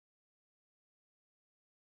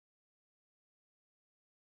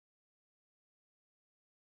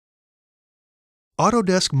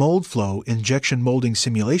Autodesk Moldflow injection molding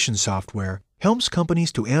simulation software helps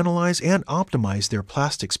companies to analyze and optimize their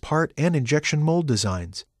plastics part and injection mold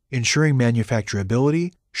designs, ensuring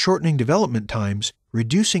manufacturability, shortening development times,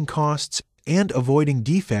 reducing costs, and avoiding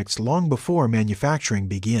defects long before manufacturing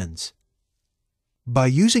begins. By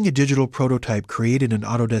using a digital prototype created in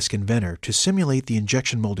Autodesk Inventor to simulate the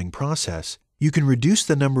injection molding process, you can reduce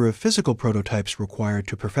the number of physical prototypes required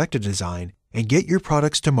to perfect a design and get your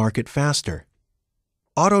products to market faster.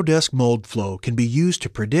 Autodesk Moldflow can be used to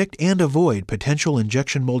predict and avoid potential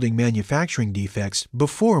injection molding manufacturing defects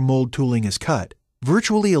before mold tooling is cut,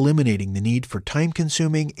 virtually eliminating the need for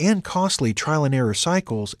time-consuming and costly trial-and-error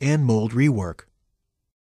cycles and mold rework.